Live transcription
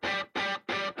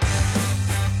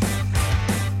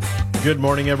Good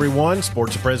morning, everyone.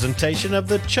 Sports presentation of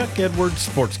the Chuck Edwards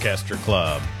Sportscaster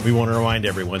Club. We want to remind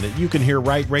everyone that you can hear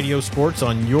Right Radio Sports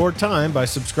on your time by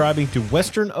subscribing to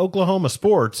Western Oklahoma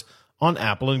Sports on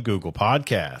Apple and Google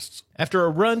Podcasts. After a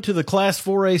run to the Class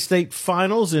 4A state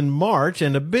finals in March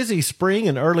and a busy spring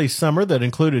and early summer that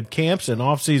included camps and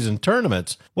off-season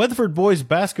tournaments, Weatherford boys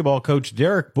basketball coach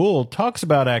Derek Bull talks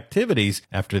about activities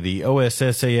after the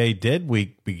OSSAA Dead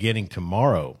Week beginning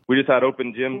tomorrow. We just had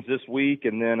open gyms this week,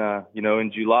 and then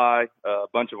in July, a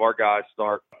bunch of our guys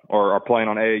start or are playing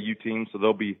on AAU teams, so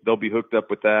they'll be hooked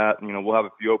up with that. We'll have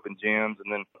a few open gyms,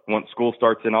 and then once school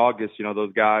starts in August,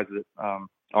 those guys that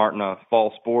aren't in a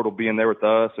fall sport will be in there with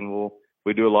us, and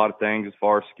we do a lot of things as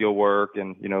far as skill work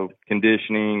and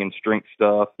conditioning and strength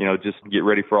stuff, just get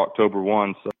ready for October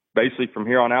 1. So basically from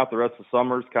here on out, the rest of the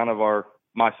summer is kind of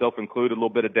myself included, a little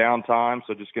bit of downtime,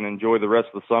 so just going to enjoy the rest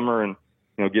of the summer and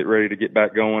get ready to get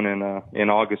back going in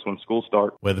August when school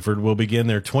starts. Weatherford will begin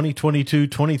their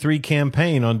 2022-23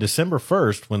 campaign on December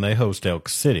 1st when they host Elk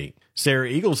City. Sarah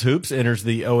Eagles Hoops enters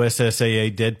the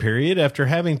OSSAA dead period after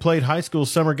having played high school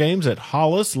summer games at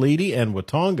Hollis, Leedy, and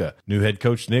Watonga. New head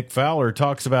coach Nick Fowler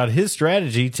talks about his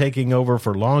strategy taking over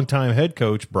for longtime head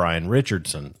coach Brian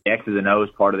Richardson. The X's and O's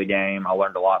part of the game. I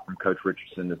learned a lot from Coach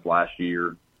Richardson this last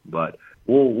year, but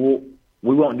we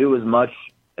won't do as much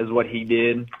as what he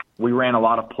did. We ran a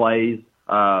lot of plays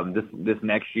this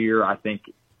next year. I think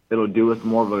it'll do us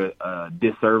more of a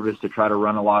disservice to try to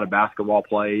run a lot of basketball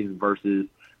plays versus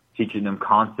teaching them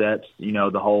concepts,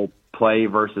 the whole play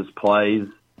versus plays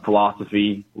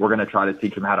philosophy. We're going to try to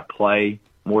teach them how to play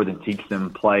more than teach them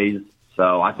plays.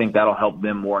 So I think that'll help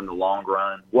them more in the long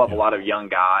run. We'll have a lot of young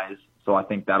guys, so I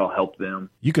think that'll help them.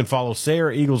 You can follow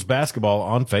Sarah Eagles basketball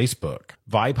on Facebook.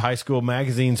 Vibe High School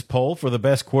Magazine's poll for the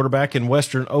best quarterback in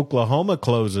Western Oklahoma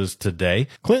closes today.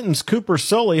 Clinton's Cooper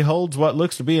Sully holds what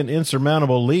looks to be an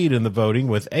insurmountable lead in the voting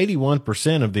with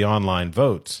 81% of the online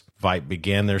votes. Vibe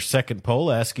began their second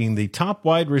poll asking the top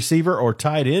wide receiver or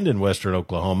tight end in Western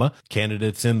Oklahoma.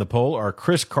 Candidates in the poll are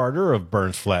Chris Carter of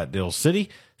Burns Flat Dill City,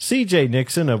 C.J.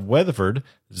 Nixon of Weatherford,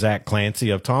 Zach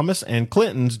Clancy of Thomas, and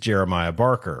Clinton's Jeremiah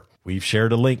Barker. We've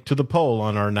shared a link to the poll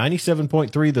on our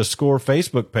 97.3 The Score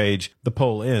Facebook page. The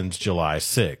poll ends July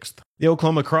 6th. The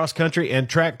Oklahoma Cross Country and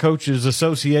Track Coaches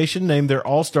Association named their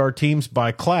all-star teams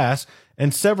by class,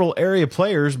 and several area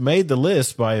players made the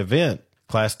list by event.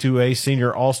 Class 2A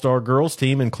Senior All-Star Girls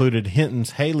team included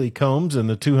Hinton's Haley Combs in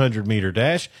the 200-meter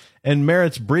dash and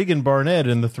Merritt's Bregan Barnett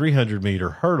in the 300-meter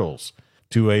hurdles.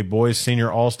 2A Boys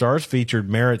Senior All-Stars featured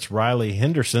Merritt's Riley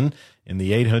Henderson in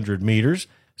the 800 meters,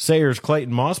 Sayers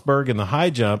Clayton Mossberg in the high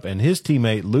jump, and his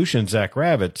teammate Lucian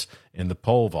Zachravitz in the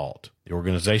pole vault. The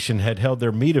organization had held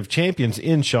their Meet of Champions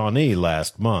in Shawnee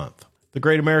last month. The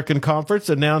Great American Conference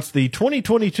announced the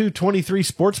 2022-23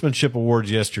 Sportsmanship Awards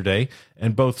yesterday,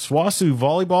 and both SWOSU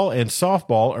volleyball and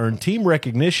softball earned team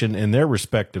recognition in their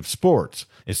respective sports.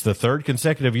 It's the third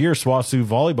consecutive year SWOSU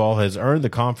volleyball has earned the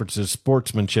conference's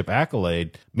sportsmanship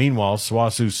accolade. Meanwhile,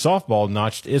 SWOSU softball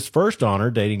notched its first honor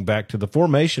dating back to the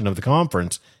formation of the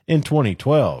conference in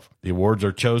 2012. The awards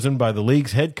are chosen by the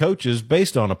league's head coaches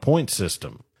based on a point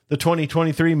system. The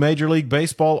 2023 Major League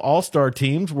Baseball All-Star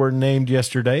teams were named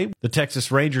yesterday. The Texas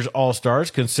Rangers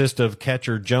All-Stars consist of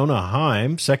catcher Jonah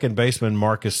Heim, second baseman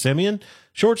Marcus Semien,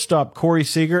 shortstop Corey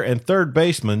Seager, and third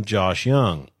baseman Josh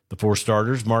Young. The four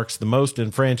starters marks the most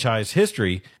in franchise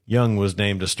history. Young was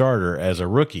named a starter as a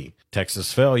rookie.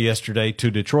 Texas fell yesterday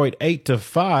to Detroit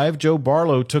 8-5. Joe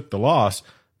Barlow took the loss.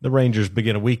 The Rangers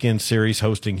begin a weekend series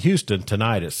hosting Houston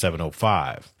tonight at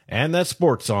 7:05. And that's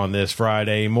sports on this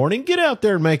Friday morning. Get out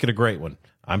there and make it a great one.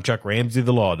 I'm Chuck Ramsey,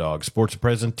 the Law Dog, sports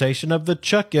presentation of the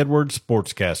Chuck Edwards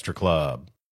Sportscaster Club.